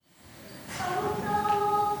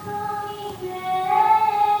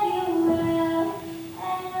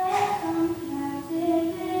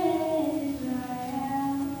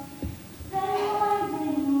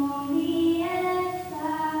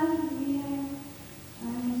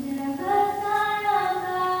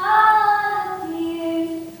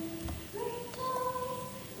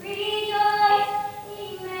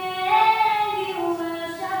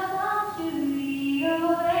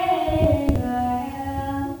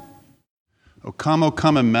O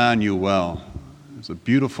come, Emmanuel. It's a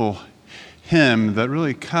beautiful hymn that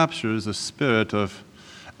really captures the spirit of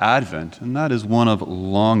Advent, and that is one of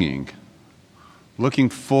longing, looking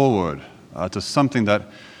forward to something that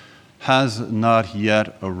has not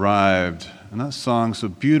yet arrived. And that song so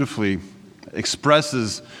beautifully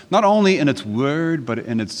expresses, not only in its word, but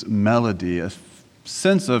in its melody, a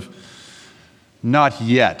sense of not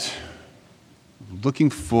yet, looking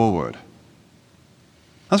forward.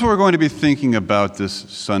 That's what we're going to be thinking about this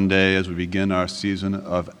Sunday as we begin our season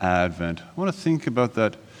of Advent. I want to think about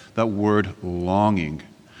that word longing.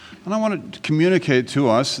 And I want to communicate to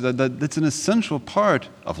us that it's an essential part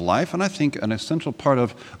of life, and I think an essential part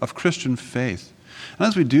of Christian faith. And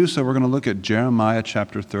as we do so, we're going to look at Jeremiah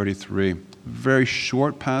chapter 33, a very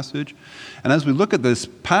short passage. And as we look at this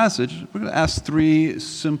passage, we're going to ask three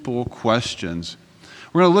simple questions.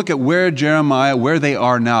 We're going to look at where they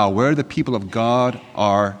are now, where the people of God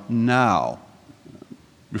are now.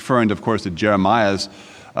 Referring, of course, to Jeremiah's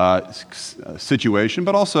situation,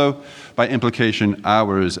 but also by implication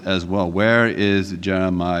ours as well. Where is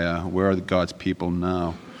Jeremiah? Where are God's people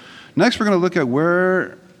now? Next, we're going to look at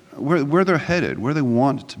where they're headed, where they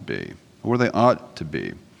want to be, where they ought to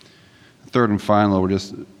be. Third and final, we're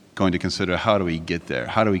just going to consider how do we get there?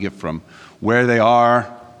 How do we get from where they are,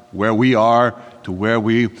 where we are, to where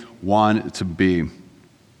we want to be?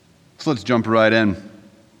 So let's jump right in.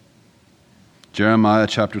 Jeremiah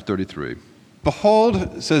chapter 33.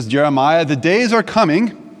 Behold, says Jeremiah, the days are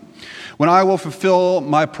coming when I will fulfill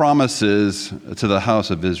my promises to the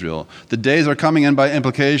house of Israel. The days are coming, and by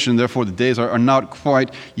implication, therefore, the days are not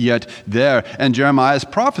quite yet there. And Jeremiah's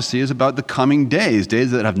prophecy is about the coming days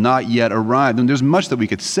that have not yet arrived. And there's much that we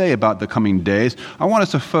could say about the coming days. I want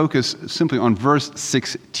us to focus simply on verse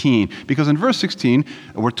 16, because in verse 16,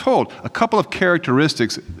 we're told a couple of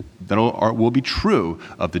characteristics that will be true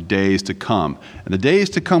of the days to come. And the days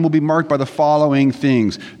to come will be marked by the following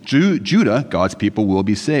things. Judah, God's people, will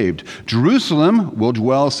be saved. Jerusalem will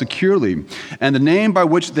dwell securely. And the name by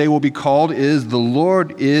which they will be called is the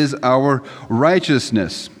Lord is our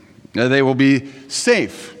righteousness. They will be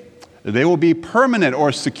safe. They will be permanent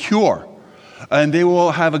or secure. And they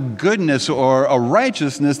will have a goodness or a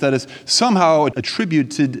righteousness that is somehow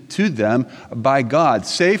attributed to them by God.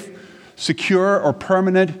 Safe, secure, or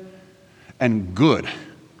permanent, and good.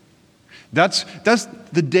 That's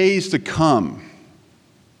the days to come.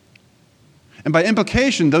 And by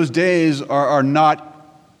implication, those days are not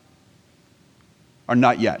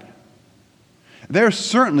yet. They're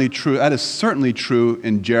certainly true. That is certainly true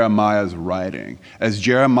in Jeremiah's writing. As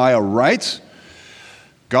Jeremiah writes,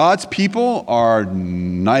 God's people are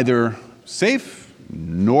neither safe,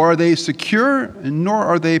 nor are they secure, nor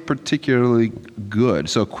are they particularly good.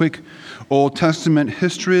 So, quick Old Testament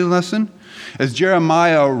history lesson. As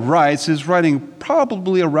Jeremiah writes, he's writing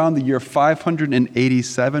probably around the year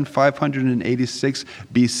 587, 586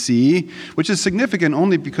 BC, which is significant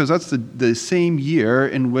only because that's the same year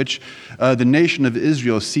in which the nation of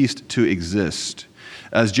Israel ceased to exist.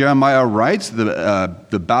 As Jeremiah writes,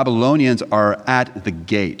 the Babylonians are at the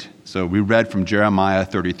gate. So we read from Jeremiah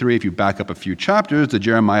 33. If you back up a few chapters to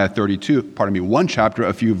Jeremiah 32, one chapter,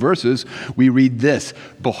 a few verses, we read this.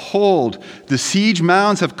 Behold, the siege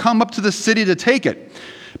mounds have come up to the city to take it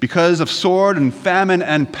because of sword and famine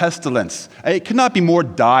and pestilence. It cannot be more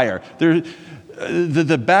dire.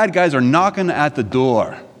 The bad guys are knocking at the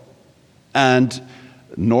door, and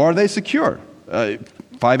nor are they secure.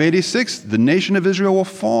 586, the nation of Israel will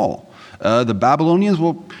fall. The Babylonians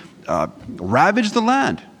will ravage the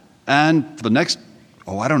land. And for the next,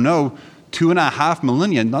 2.5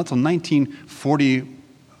 millennia, not until 1940,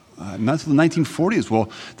 not until the 1940s,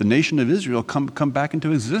 will the nation of Israel come back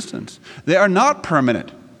into existence. They are not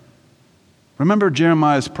permanent. Remember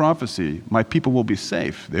Jeremiah's prophecy, my people will be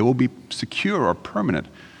safe. They will be secure or permanent.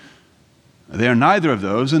 They are neither of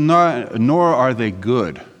those, and nor are they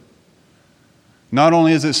good. Not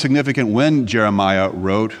only is it significant when Jeremiah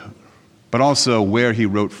wrote, but also where he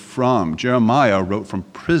wrote from. Jeremiah wrote from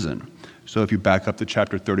prison. So if you back up to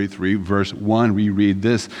chapter 33, verse 1, we read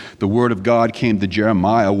this. The word of God came to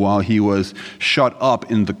Jeremiah while he was shut up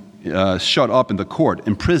in the court,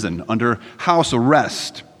 in prison, under house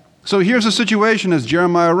arrest. So here's the situation as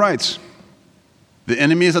Jeremiah writes. The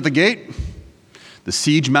enemy is at the gate. The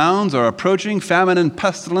siege mounds are approaching. Famine and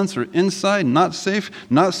pestilence are inside, not safe,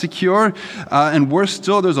 not secure. And worse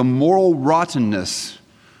still, there's a moral rottenness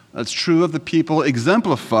that's true of the people,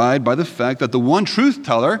 exemplified by the fact that the one truth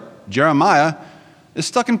teller, Jeremiah, is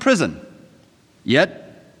stuck in prison.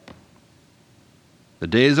 Yet, the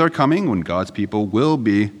days are coming when God's people will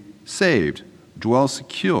be saved, dwell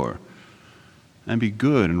secure, and be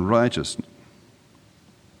good and righteous.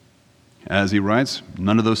 As he writes,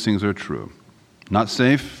 none of those things are true. Not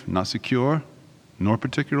safe, not secure, nor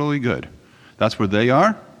particularly good. That's where they are,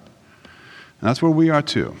 and that's where we are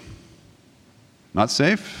too. Not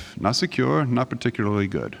safe, not secure, not particularly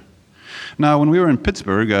good. Now, when we were in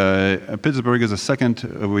Pittsburgh, Pittsburgh is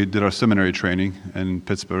we did our seminary training in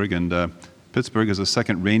Pittsburgh, and Pittsburgh is the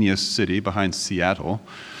second rainiest city behind Seattle.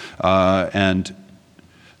 And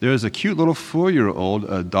there's a cute little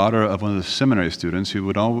 4-year-old daughter of one of the seminary students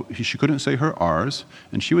who she couldn't say her R's,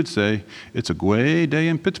 and she would say, "It's a great day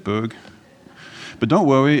in Pittsburgh. But don't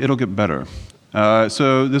worry, it'll get better."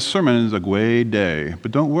 So this sermon is a great day,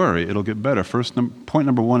 but don't worry, it'll get better. Point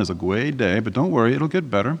number 1 is a great day, but don't worry, it'll get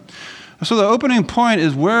better. So the opening point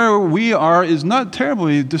is where we are is not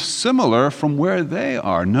terribly dissimilar from where they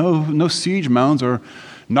are. No siege mounds are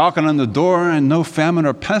knocking on the door, and no famine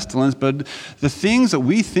or pestilence, but the things that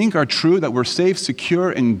we think are true, that we're safe, secure,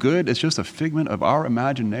 and good, it's just a figment of our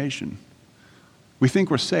imagination. We think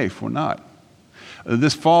we're safe, we're not.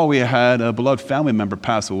 This fall we had a beloved family member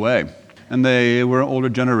pass away, and they were an older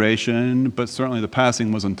generation, but certainly the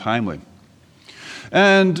passing was untimely.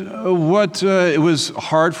 And it was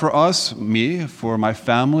hard for us, for my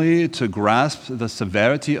family, to grasp the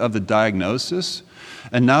severity of the diagnosis,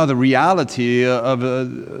 and now the reality of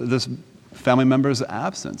this family member's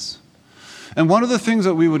absence. And one of the things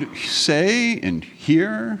that we would say and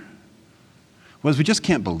hear was, we just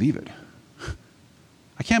can't believe it.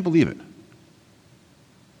 I can't believe it.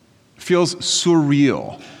 It feels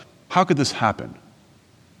surreal. How could this happen?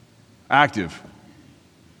 Active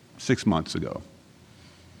 6 months ago.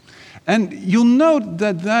 And you'll note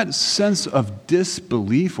that that sense of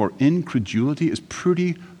disbelief or incredulity is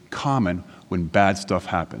pretty common when bad stuff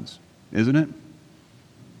happens, isn't it?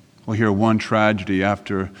 We'll hear one tragedy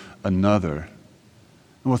after another,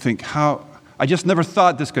 and we'll think, I just never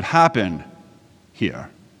thought this could happen here.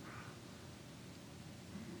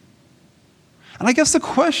 And I guess the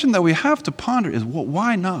question that we have to ponder is, well,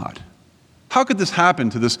 why not? How could this happen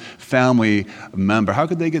to this family member? How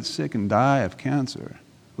could they get sick and die of cancer?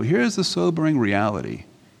 Well, here's the sobering reality.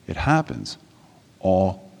 It happens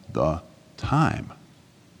all the time.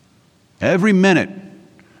 Every minute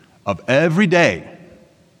of every day.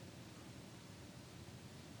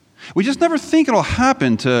 We just never think it'll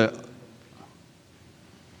happen to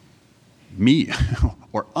me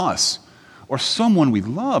or us or someone we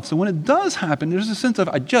love. So when it does happen, there's a sense of,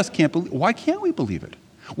 I just can't believe. Why can't we believe it?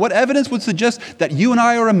 What evidence would suggest that you and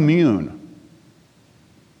I are immune?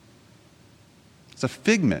 It's a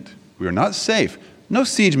figment. We are not safe. No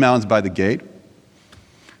siege mounds by the gate.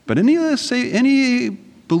 But any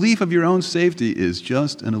belief of your own safety is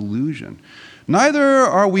just an illusion. Neither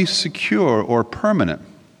are we secure or permanent.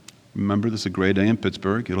 Remember, this is a great day in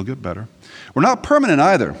Pittsburgh. It'll get better. We're not permanent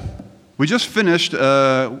either. We just finished.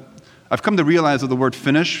 I've come to realize that the word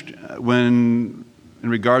finished, when in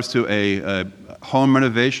regards to a home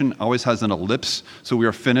renovation, always has an ellipse. So we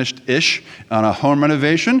are finished-ish on a home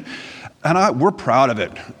renovation. And we're proud of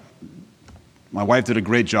it. My wife did a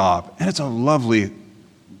great job. And it's a lovely,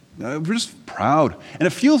 we're just proud. And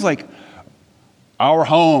it feels like our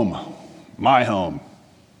home, my home.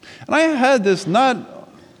 And I had this not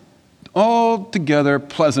altogether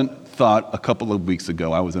pleasant thought a couple of weeks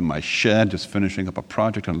ago. I was in my shed just finishing up a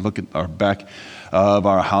project and looking at our back of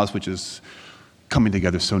our house, which is coming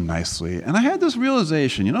together so nicely. And I had this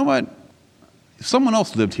realization, you know what? Someone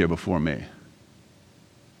else lived here before me.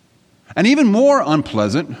 And even more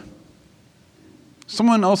unpleasant,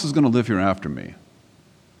 someone else is going to live here after me.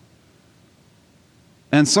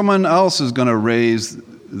 And someone else is going to raise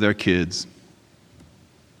their kids.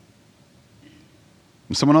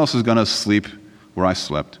 And someone else is going to sleep where I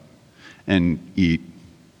slept and eat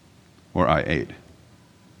where I ate.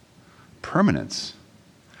 Permanence.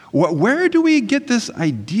 Where do we get this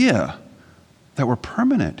idea that we're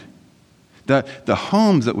permanent? That the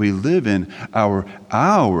homes that we live in are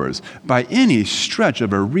ours by any stretch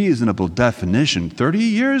of a reasonable definition. 30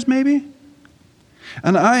 years, maybe?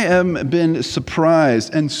 And I have been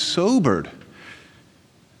surprised and sobered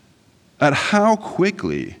at how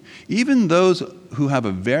quickly even those who have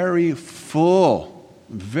a very full,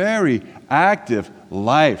 very active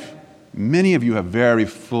life, many of you have very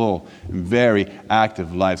full, very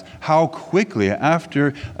active lives. How quickly,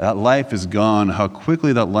 after that life is gone, how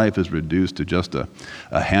quickly that life is reduced to just a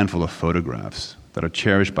handful of photographs that are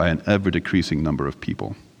cherished by an ever-decreasing number of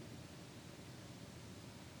people.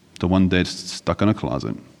 To one day stuck in a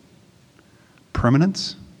closet.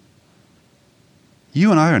 Permanence?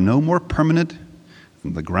 You and I are no more permanent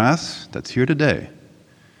than the grass that's here today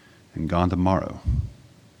and gone tomorrow.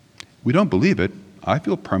 We don't believe it. I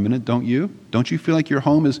feel permanent, don't you? Don't you feel like your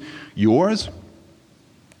home is yours?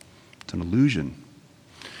 It's an illusion.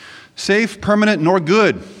 Safe, permanent, nor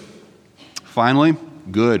good. Finally,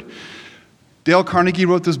 good. Dale Carnegie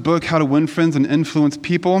wrote this book, How to Win Friends and Influence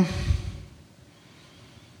People.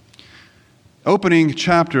 Opening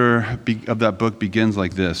chapter of that book begins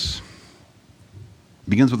like this. It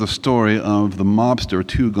begins with a story of the mobster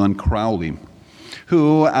Two Gun Crowley,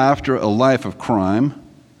 who, after a life of crime,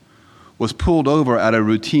 was pulled over at a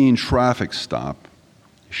routine traffic stop,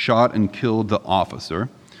 shot and killed the officer,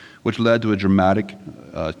 which led to a dramatic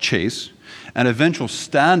chase, an eventual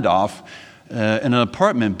standoff in an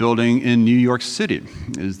apartment building in New York City.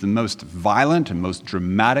 It is the most violent and most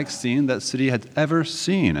dramatic scene that city had ever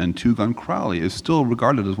seen, and Two Gun Crowley is still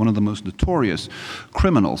regarded as one of the most notorious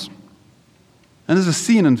criminals. And as the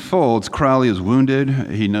scene unfolds, Crowley is wounded.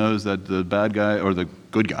 He knows that the bad guy, or the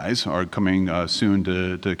good guys, are coming soon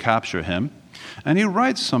to capture him. And he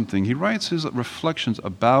writes something. He writes his reflections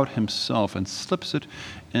about himself and slips it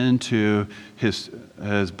into his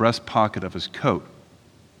breast pocket of his coat,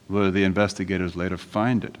 where the investigators later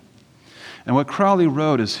find it. And what Crowley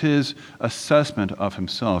wrote is his assessment of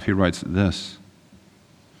himself. He writes this: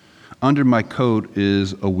 "Under my coat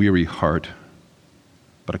is a weary heart,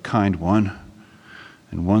 but a kind one,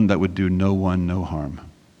 and one that would do no one no harm."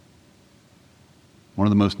 One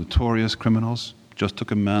of the most notorious criminals just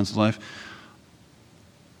took a man's life.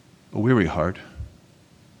 A weary heart,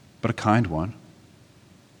 but a kind one.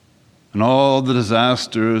 And all the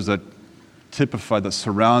disasters that typified, that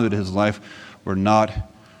surrounded his life, were not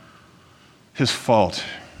his fault.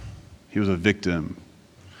 He was a victim.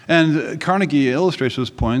 And Carnegie illustrates this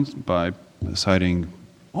point by citing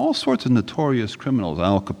all sorts of notorious criminals,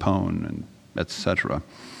 Al Capone and etc.,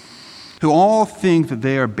 who all think that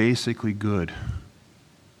they are basically good,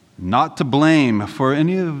 not to blame for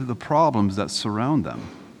any of the problems that surround them.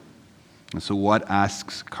 And so what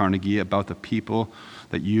asks Carnegie about the people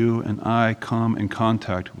that you and I come in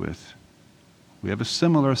contact with? We have a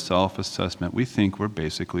similar self-assessment. We think we're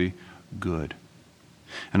basically good.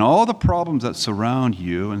 And all the problems that surround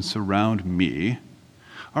you and surround me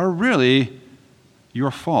are really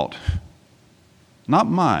your fault, not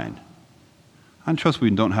mine. I trust we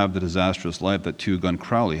don't have the disastrous life that Two Gun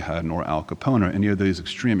Crowley had, nor Al Capone, or any of these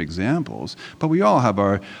extreme examples. But we all have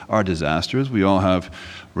our disasters. We all have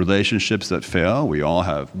relationships that fail. We all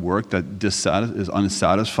have work that is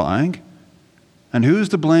unsatisfying. And who's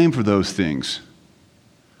to blame for those things?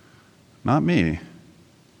 Not me.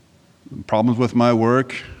 The problems with my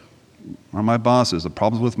work are my bosses. The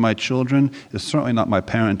problems with my children is certainly not my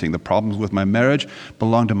parenting. The problems with my marriage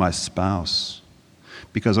belong to my spouse.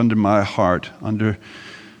 Because under my heart,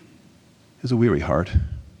 is a weary heart,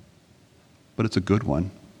 but it's a good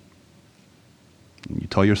one. And you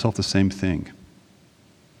tell yourself the same thing.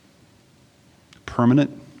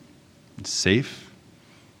 Permanent, and safe,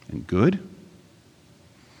 and good.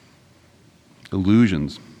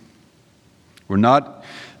 Illusions. We're not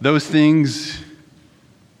those things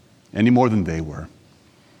any more than they were.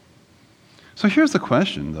 So here's the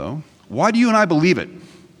question, though. Why do you and I believe it?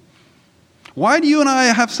 Why do you and I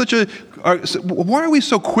have why are we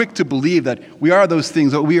so quick to believe that we are those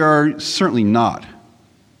things that we are certainly not?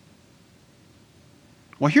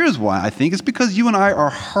 Well, here's why. I think it's because you and I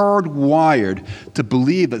are hardwired to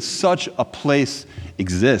believe that such a place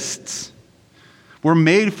exists. We're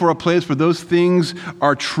made for a place where those things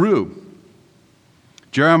are true.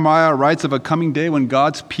 Jeremiah writes of a coming day when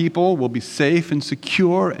God's people will be safe and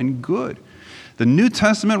secure and good. The New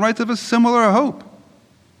Testament writes of a similar hope.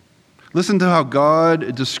 Listen to how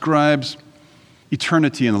God describes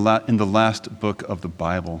eternity in the last book of the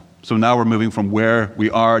Bible. So now we're moving from where we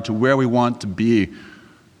are to where we want to be.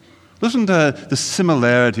 Listen to the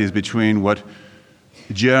similarities between what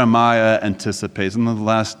Jeremiah anticipates and the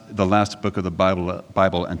last book of the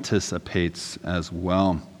Bible anticipates as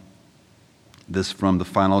well. This from the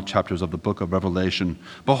final chapters of the book of Revelation.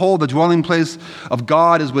 "Behold, the dwelling place of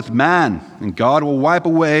God is with man, and God will wipe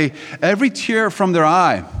away every tear from their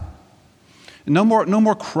eye. No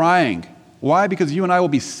more crying. Why? Because you and I will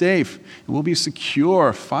be safe, and we'll be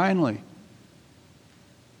secure, finally.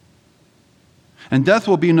 And death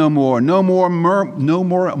will be no more. No more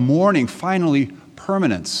mourning. Finally,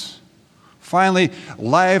 permanence. Finally,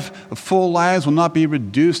 full lives will not be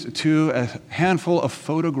reduced to a handful of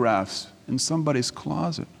photographs in somebody's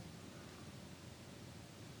closet.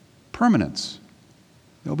 Permanence.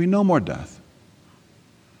 There will be no more death.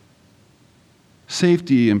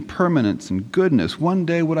 safety and permanence and goodness. One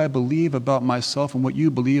day what I believe about myself and what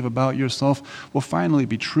you believe about yourself will finally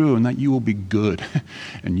be true, and that you will be good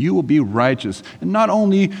and you will be righteous. And not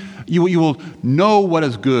only you will know what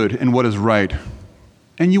is good and what is right,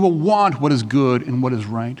 and you will want what is good and what is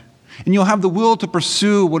right. And you'll have the will to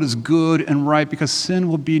pursue what is good and right, because sin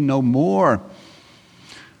will be no more.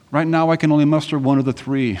 Right now I can only muster one of the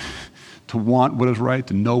three: to want what is right,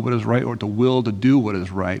 to know what is right, or to will to do what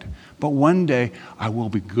is right. But one day I will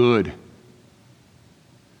be good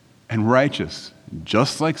and righteous,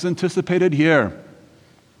 just like it's anticipated here.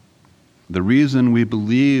 The reason we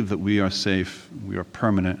believe that we are safe, we are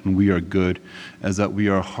permanent, and we are good is that we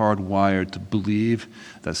are hardwired to believe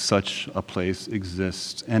that such a place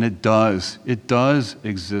exists. And it does. It does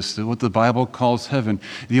exist. It's what the Bible calls heaven.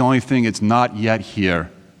 The only thing, it's not yet here.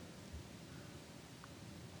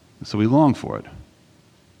 So we long for it.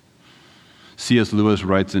 C.S. Lewis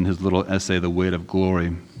writes in his little essay, The Weight of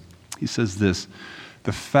Glory, he says this: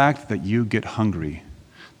 the fact that you get hungry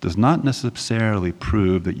does not necessarily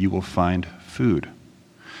prove that you will find food,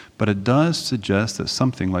 but it does suggest that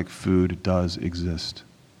something like food does exist.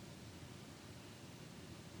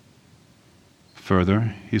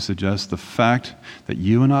 Further, he suggests the fact that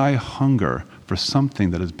you and I hunger for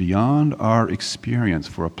something that is beyond our experience,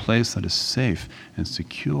 for a place that is safe and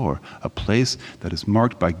secure, a place that is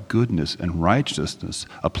marked by goodness and righteousness,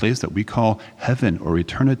 a place that we call heaven or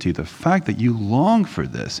eternity. The fact that you long for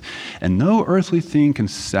this and no earthly thing can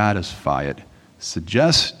satisfy it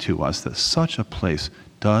suggests to us that such a place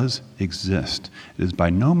does exist. It is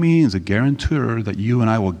by no means a guarantor that you and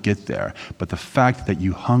I will get there, but the fact that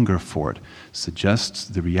you hunger for it suggests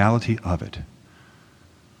the reality of it.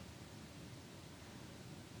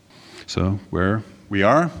 So where we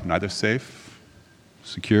are, neither safe,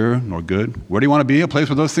 secure, nor good. Where do you want to be? A place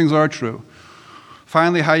where those things are true.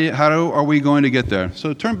 Finally, how are we going to get there?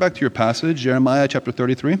 So turn back to your passage, Jeremiah chapter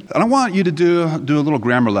 33. And I want you to do a little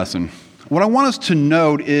grammar lesson. What I want us to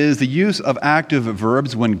note is the use of active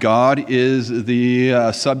verbs when God is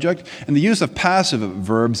the subject, and the use of passive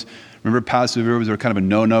verbs. Remember, passive verbs are kind of a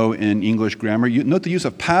no-no in English grammar. You note the use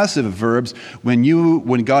of passive verbs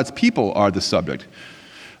when God's people are the subject.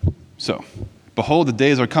 So, behold, the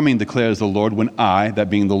days are coming, declares the Lord, when I, that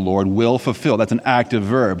being the Lord, will fulfill. That's an active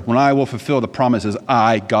verb. When I will fulfill the promises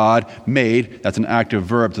I, God, made, that's an active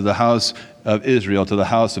verb, to the house of Israel, to the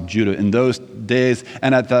house of Judah. In those days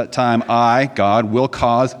and at that time, I, God, will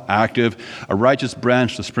cause, active, a righteous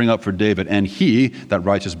branch to spring up for David. And he, that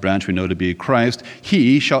righteous branch we know to be Christ,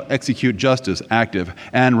 he shall execute justice, active,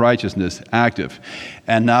 and righteousness, active.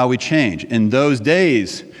 And now we change. In those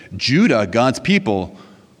days, Judah, God's people,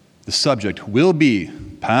 the subject will be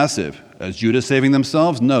passive. Is Judah saving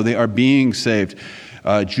themselves? No, they are being saved.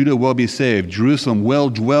 Judah will be saved. Jerusalem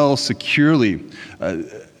will dwell securely.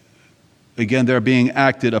 Again, they're being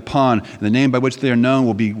acted upon. And the name by which they are known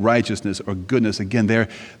will be righteousness or goodness. Again, the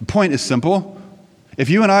point is simple.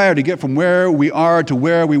 If you and I are to get from where we are to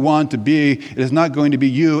where we want to be, it is not going to be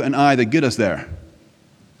you and I that get us there.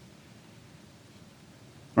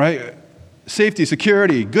 Right? Safety,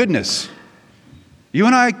 security, goodness. You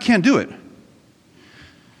and I can't do it.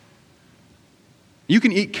 You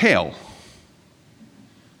can eat kale.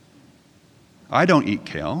 I don't eat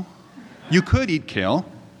kale. You could eat kale.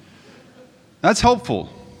 That's helpful.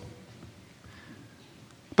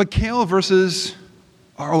 But kale versus,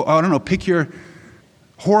 pick your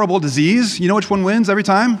horrible disease. You know which one wins every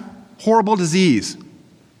time? Horrible disease.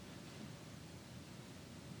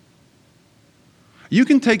 You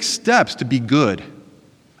can take steps to be good.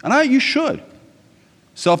 And you should.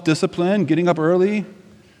 Self-discipline, getting up early,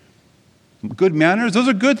 good manners, those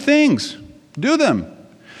are good things. Do them.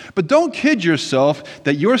 But don't kid yourself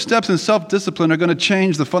that your steps in self-discipline are going to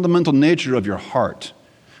change the fundamental nature of your heart.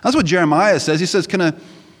 That's what Jeremiah says. He says, can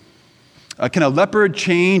a leopard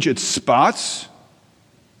change its spots?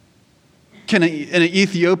 Can an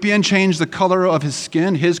Ethiopian change the color of his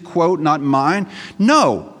skin? His quote, not mine.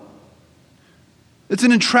 No. There's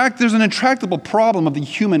an intractable problem of the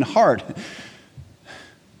human heart.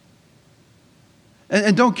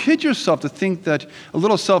 And don't kid yourself to think that a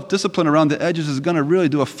little self-discipline around the edges is going to really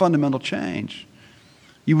do a fundamental change.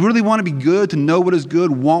 You really want to be good, to know what is good,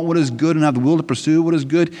 want what is good, and have the will to pursue what is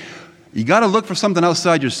good. You got to look for something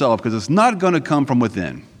outside yourself, because it's not going to come from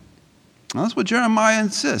within. Now, that's what Jeremiah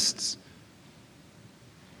insists.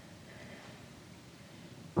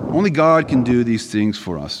 Only God can do these things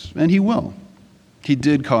for us, and he will. He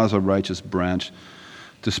did cause a righteous branch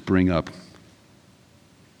to spring up.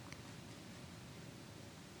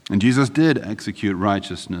 And Jesus did execute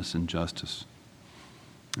righteousness and justice.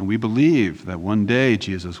 And we believe that one day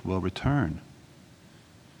Jesus will return.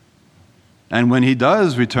 And when he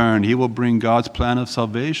does return, he will bring God's plan of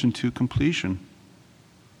salvation to completion.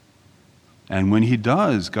 And when he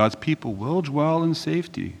does, God's people will dwell in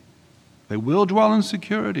safety. They will dwell in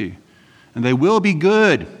security. And they will be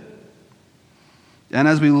good. And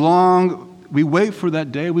as we wait for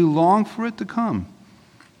that day, we long for it to come.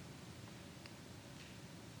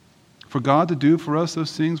 For God to do for us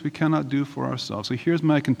those things we cannot do for ourselves. So here's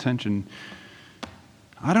my contention.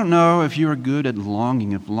 I don't know if you are good at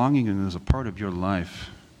longing, if longing is a part of your life,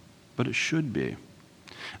 but it should be.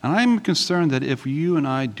 And I'm concerned that if you and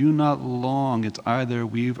I do not long, it's either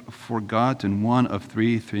we've forgotten one of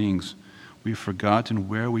three things. We've forgotten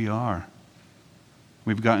where we are.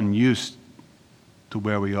 We've gotten used to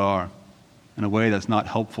where we are in a way that's not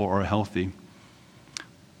helpful or healthy.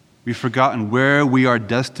 We've forgotten where we are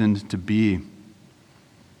destined to be.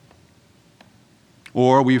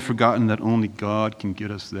 Or we've forgotten that only God can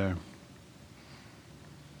get us there.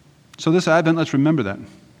 So this Advent, let's remember that.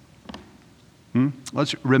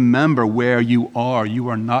 Let's remember where you are. You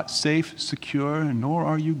are not safe, secure, nor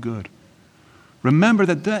are you good. Remember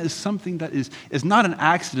that that is something that is not an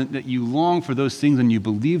accident that you long for those things and you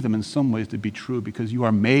believe them in some ways to be true, because you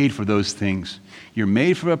are made for those things. You're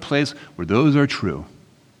made for a place where those are true.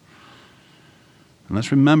 And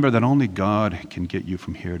let's remember that only God can get you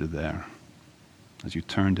from here to there as you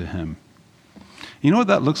turn to him. You know what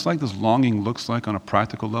that looks like, this longing looks like on a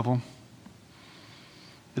practical level?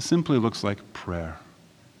 It simply looks like prayer.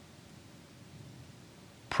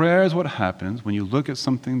 Prayer is what happens when you look at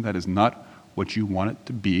something that is not what you want it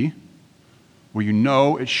to be, where you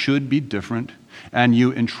know it should be different, and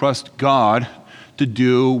you entrust God to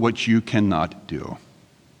do what you cannot do.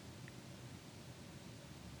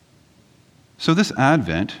 So this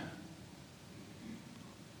Advent,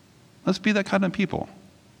 let's be that kind of people.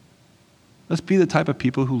 Let's be the type of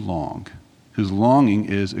people who long, whose longing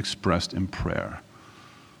is expressed in prayer.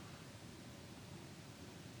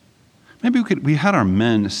 Maybe we had our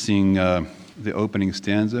men sing the opening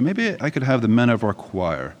stanza. Maybe I could have the men of our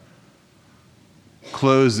choir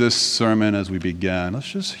close this sermon as we began.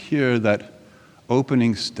 Let's just hear that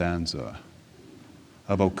opening stanza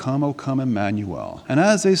of O come, Emmanuel. And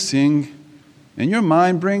as they sing, in your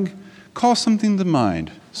mind, call something to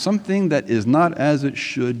mind, something that is not as it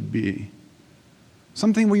should be,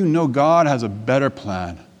 something where you know God has a better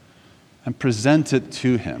plan, and present it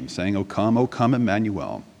to him, saying, O come,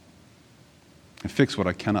 Emmanuel, and fix what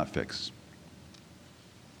I cannot fix.